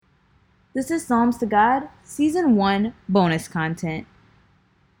This is Psalms to God, Season 1 bonus content.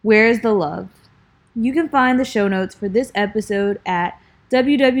 Where is the love? You can find the show notes for this episode at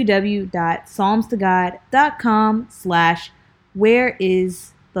www.psalmstogod.com/where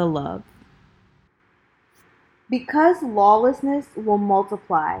is the love. Because lawlessness will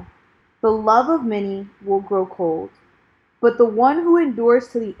multiply, the love of many will grow cold, but the one who endures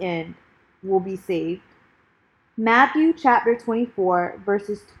to the end will be saved. Matthew chapter 24,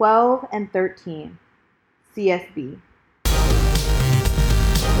 verses 12 and 13, CSB.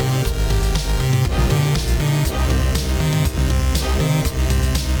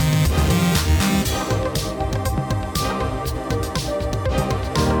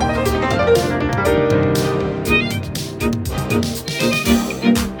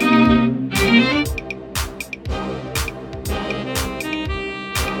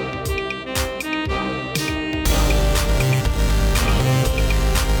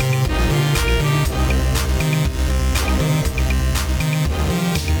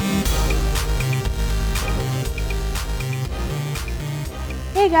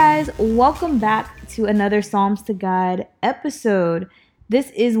 Hey guys, welcome back to another Psalms to God episode.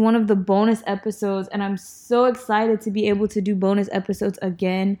 This is one of the bonus episodes, and I'm so excited to be able to do bonus episodes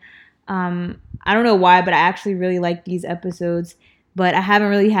again. I don't know why, but I actually really like these episodes, but I haven't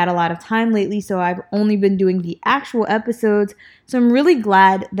really had a lot of time lately, so I've only been doing the actual episodes. So I'm really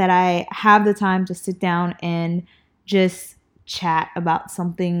glad that I have the time to sit down and just chat about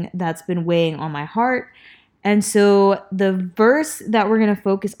something that's been weighing on my heart. And so the verse that we're going to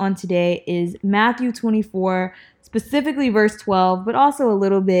focus on today is Matthew 24, specifically verse 12, but also a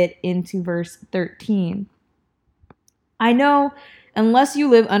little bit into verse 13. I know unless you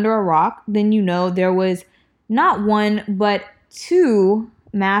live under a rock, then you know there was not one, but two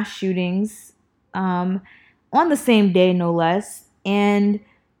mass shootings on the same day, no less. And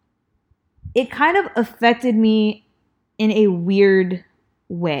it kind of affected me in a weird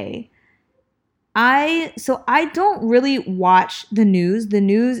way. I don't really watch the news. The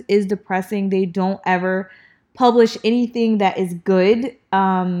news is depressing. They don't ever publish anything that is good.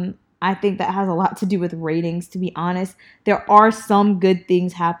 I think that has a lot to do with ratings, to be honest. There are some good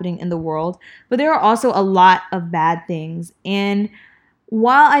things happening in the world, but there are also a lot of bad things. And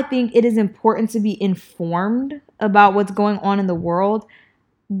while I think it is important to be informed about what's going on in the world,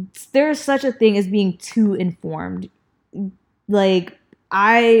 there is such a thing as being too informed. Like,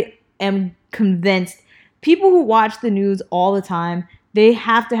 I am convinced people who watch the news all the time, they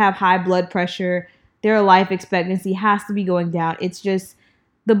have to have high blood pressure. Their life expectancy has to be going down. It's just,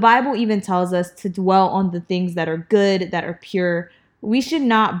 the Bible even tells us to dwell on the things that are good, that are pure. We should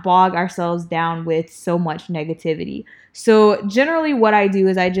not bog ourselves down with so much negativity. So generally what I do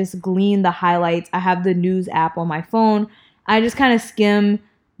is I just glean the highlights. I have the news app on my phone. I just kind of skim,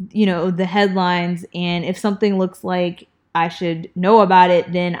 the headlines. And if something looks like I should know about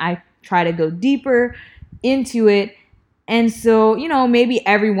it, then I try to go deeper into it. And so, maybe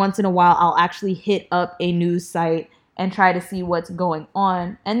every once in a while, I'll actually hit up a news site and try to see what's going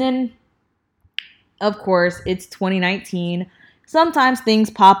on. And then, of course, it's 2019. Sometimes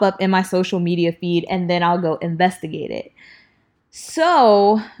things pop up in my social media feed and then I'll go investigate it.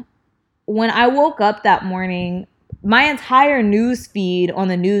 So when I woke up that morning, my entire news feed on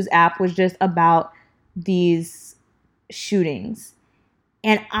the news app was just about these shootings.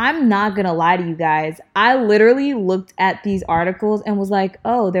 And I'm not going to lie to you guys. I literally looked at these articles and was like,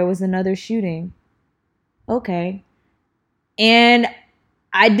 oh, there was another shooting. Okay. And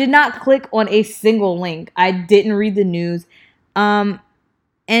I did not click on a single link. I didn't read the news. And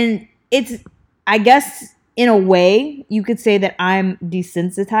it's, I guess, in a way, you could say that I'm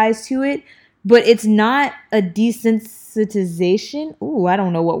desensitized to it, but it's not a desensitization. Ooh, I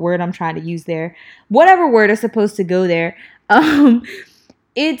don't know what word I'm trying to use there. Whatever word is supposed to go there.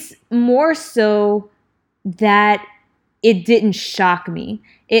 It's more so that it didn't shock me.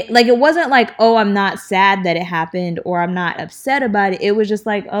 It wasn't like, oh, I'm not sad that it happened or I'm not upset about it. It was just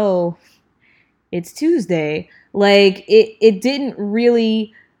like, oh, it's Tuesday. Like it didn't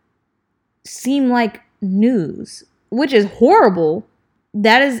really seem like news, which is horrible.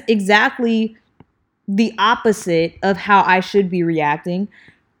 That is exactly the opposite of how I should be reacting.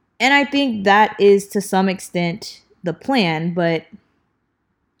 And I think that is to some extent the plan, but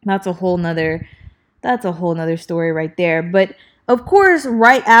that's a whole nother story right there. But of course,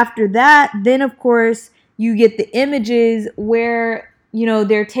 right after that, then of course you get the images where,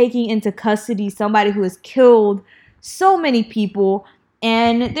 they're taking into custody somebody who has killed so many people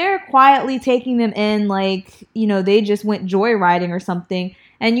and they're quietly taking them in like, they just went joyriding or something.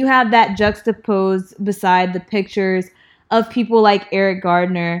 And you have that juxtaposed beside the pictures of people like Eric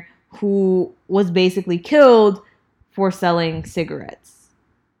Gardner who was basically killed for selling cigarettes.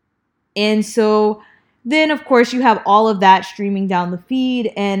 And so then, of course, you have all of that streaming down the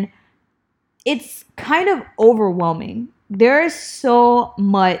feed, and it's kind of overwhelming. There is so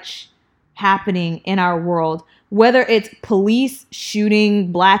much happening in our world, whether it's police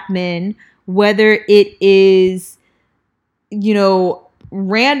shooting black men, whether it is,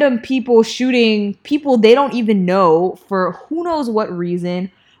 random people shooting people they don't even know for who knows what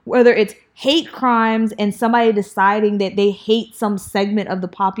reason, whether it's hate crimes and somebody deciding that they hate some segment of the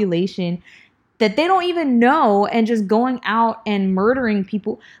population that they don't even know and just going out and murdering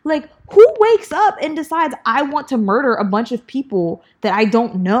people. Like, who wakes up and decides I want to murder a bunch of people that I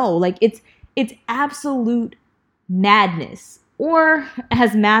don't know? Like, it's absolute madness. Or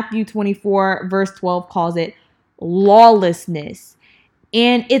as Matthew 24 verse 12 calls it, lawlessness.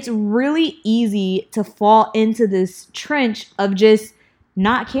 And it's really easy to fall into this trench of just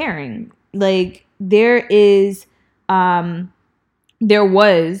not caring. Like, there was,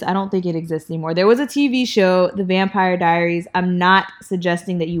 I don't think it exists anymore. There was a TV show, The Vampire Diaries. I'm not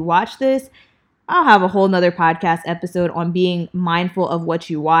suggesting that you watch this. I'll have a whole nother podcast episode on being mindful of what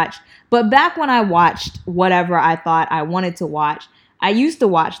you watch. But back when I watched whatever I thought I wanted to watch, I used to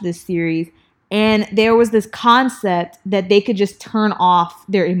watch this series, and there was this concept that they could just turn off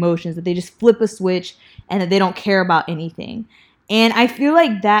their emotions, that they just flip a switch and that they don't care about anything. And I feel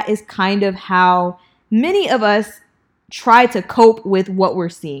like that is kind of how many of us try to cope with what we're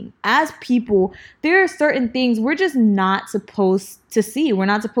seeing. As people, there are certain things we're just not supposed to see. We're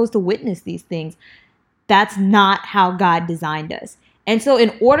not supposed to witness these things. That's not how God designed us. And so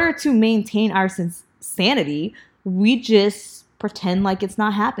in order to maintain our sanity, we just pretend like it's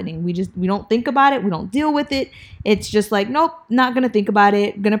not happening. We don't think about it. We don't deal with it. It's just like, nope, not going to think about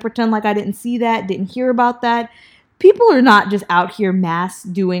it. Going to pretend like I didn't see that, didn't hear about that. People are not just out here mass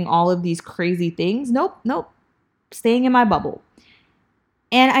doing all of these crazy things. Nope. Staying in my bubble.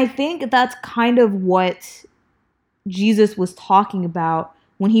 And I think that's kind of what Jesus was talking about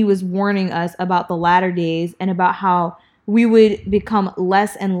when he was warning us about the latter days and about how we would become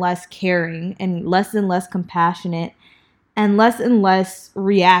less and less caring and less compassionate and less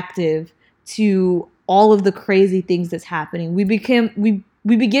reactive to all of the crazy things that's happening. We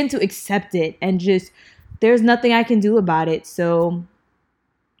begin to accept it and just, there's nothing I can do about it. So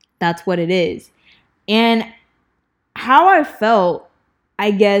that's what it is. And how I felt,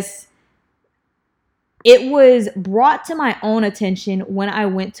 I guess, it was brought to my own attention when I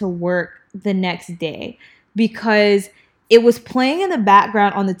went to work the next day, because it was playing in the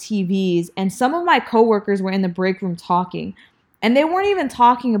background on the TVs, and some of my coworkers were in the break room talking, and they weren't even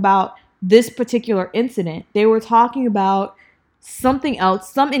talking about this particular incident. They were talking about something else,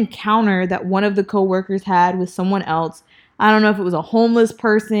 some encounter that one of the coworkers had with someone else. I don't know if it was a homeless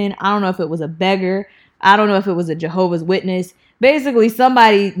person. I don't know if it was a beggar. I don't know if it was a Jehovah's Witness. Basically,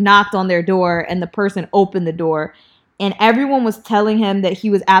 somebody knocked on their door and the person opened the door. And everyone was telling him that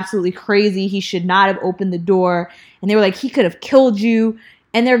he was absolutely crazy. He should not have opened the door. And they were like, he could have killed you.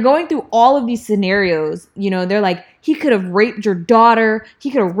 And they're going through all of these scenarios. They're like, he could have raped your daughter.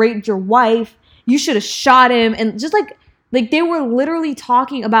 He could have raped your wife. You should have shot him. And just like they were literally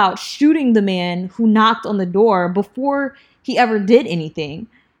talking about shooting the man who knocked on the door before he ever did anything.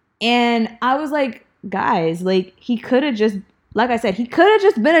 And I was like, guys, like, he could have just, like I said, he could have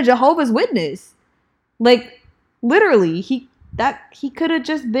just been a Jehovah's Witness. Like, literally, he could have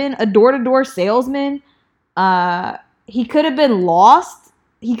just been a door-to-door salesman. He could have been lost.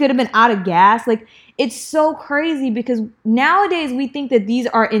 He could have been out of gas. Like, it's so crazy because nowadays we think that these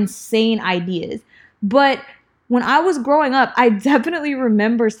are insane ideas. But when I was growing up, I definitely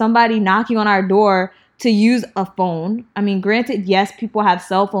remember somebody knocking on our door to use a phone. I mean, granted, yes, people have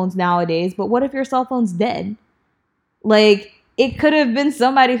cell phones nowadays, but what if your cell phone's dead? Like, it could have been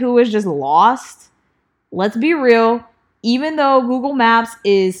somebody who was just lost. Let's be real. Even though Google Maps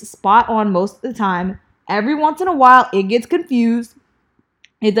is spot on most of the time, every once in a while it gets confused.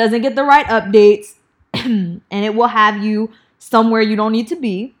 It doesn't get the right updates, and it will have you somewhere you don't need to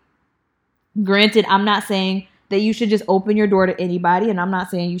be. Granted, I'm not saying that you should just open your door to anybody, and I'm not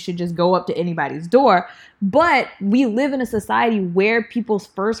saying you should just go up to anybody's door, but we live in a society where people's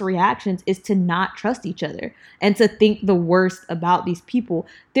first reactions is to not trust each other and to think the worst about these people.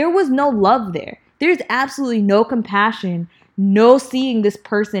 There was no love there. There's absolutely no compassion, no seeing this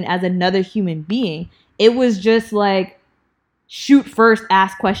person as another human being. It was just like, shoot first,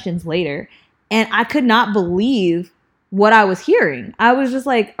 ask questions later. And I could not believe what I was hearing. I was just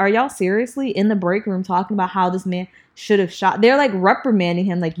like, are y'all seriously in the break room talking about how this man should have shot? They're like reprimanding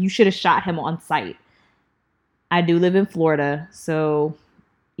him, like, you should have shot him on sight. I do live in Florida, so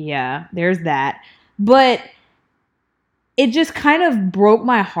yeah, there's that. But it just kind of broke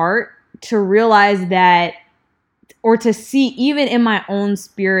my heart to realize that, or to see even in my own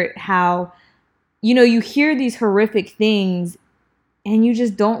spirit, how, you hear these horrific things and you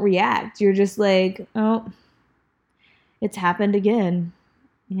just don't react. You're just like, oh, it's happened again.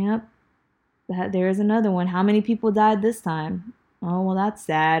 Yep. There's another one. How many people died this time? Oh, well, that's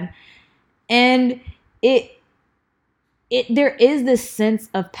sad. And it there is this sense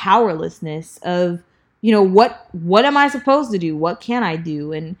of powerlessness of, what am I supposed to do? What can I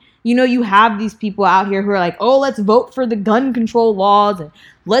do? And you have these people out here who are like, oh, let's vote for the gun control laws and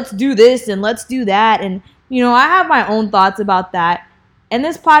let's do this and let's do that. And I have my own thoughts about that. And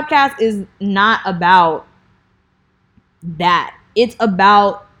this podcast is not about that. It's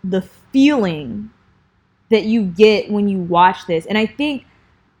about the feeling that you get when you watch this. And I think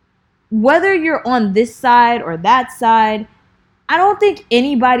whether you're on this side or that side, I don't think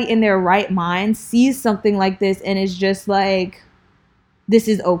anybody in their right mind sees something like this and is just like, this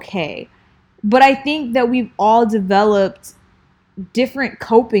is okay. But I think that we've all developed different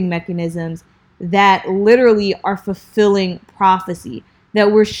coping mechanisms that literally are fulfilling prophecy,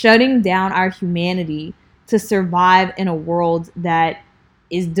 that we're shutting down our humanity to survive in a world that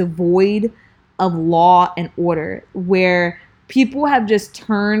is devoid of law and order, where people have just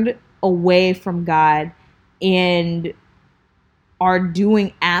turned away from God and are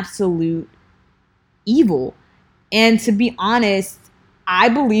doing absolute evil. And to be honest, I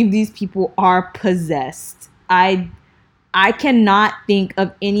believe these people are possessed. I cannot think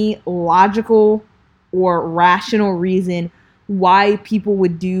of any logical or rational reason why people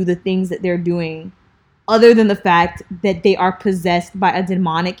would do the things that they're doing, other than the fact that they are possessed by a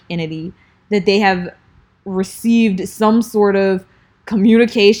demonic entity, that they have received some sort of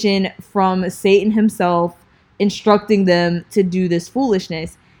communication from Satan himself instructing them to do this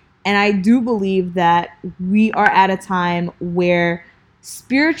foolishness. And I do believe that we are at a time where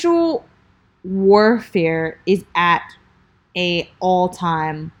spiritual warfare is at a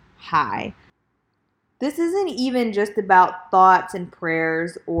all-time high. This isn't even just about thoughts and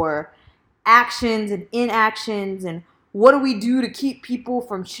prayers or actions and inactions and what do we do to keep people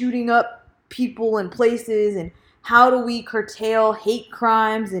from shooting up people and places, and how do we curtail hate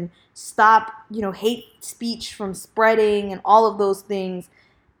crimes and stop, hate speech from spreading and all of those things.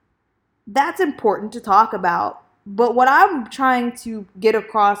 That's important to talk about. But what I'm trying to get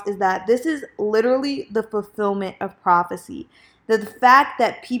across is that this is literally the fulfillment of prophecy. The fact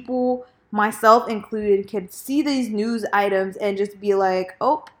that people, myself included, can see these news items and just be like,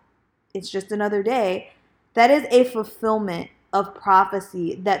 oh, it's just another day. That is a fulfillment of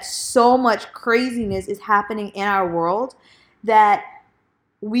prophecy, that so much craziness is happening in our world that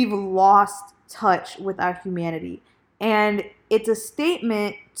we've lost touch with our humanity. And it's a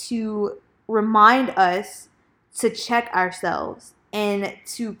statement to remind us to check ourselves and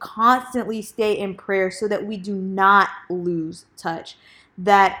to constantly stay in prayer so that we do not lose touch.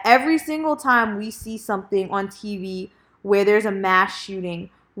 That every single time we see something on TV where there's a mass shooting,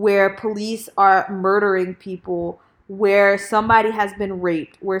 where police are murdering people, where somebody has been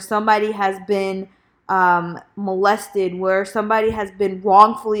raped, where somebody has been molested, where somebody has been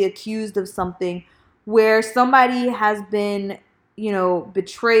wrongfully accused of something, where somebody has been,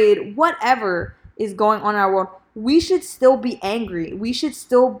 betrayed, whatever is going on in our world, we should still be angry. We should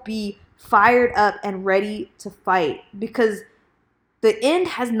still be fired up and ready to fight, because the end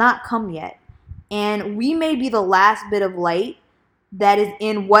has not come yet. And we may be the last bit of light that is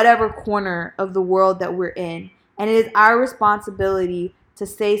in whatever corner of the world that we're in. And it is our responsibility to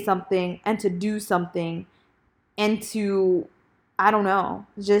say something and to do something and to,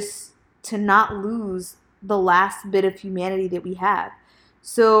 just to not lose the last bit of humanity that we have.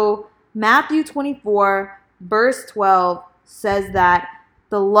 So Matthew 24, verse 12 says that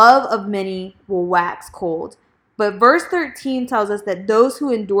the love of many will wax cold. But verse 13 tells us that those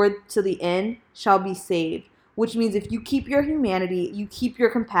who endure to the end shall be saved. Which means if you keep your humanity, you keep your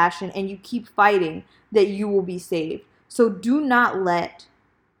compassion, and you keep fighting, that you will be saved. So do not let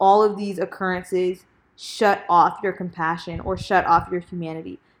all of these occurrences shut off your compassion or shut off your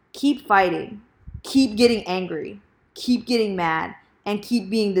humanity. Keep fighting. Keep getting angry. Keep getting mad. And keep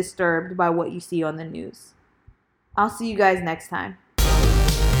being disturbed by what you see on the news. I'll see you guys next time.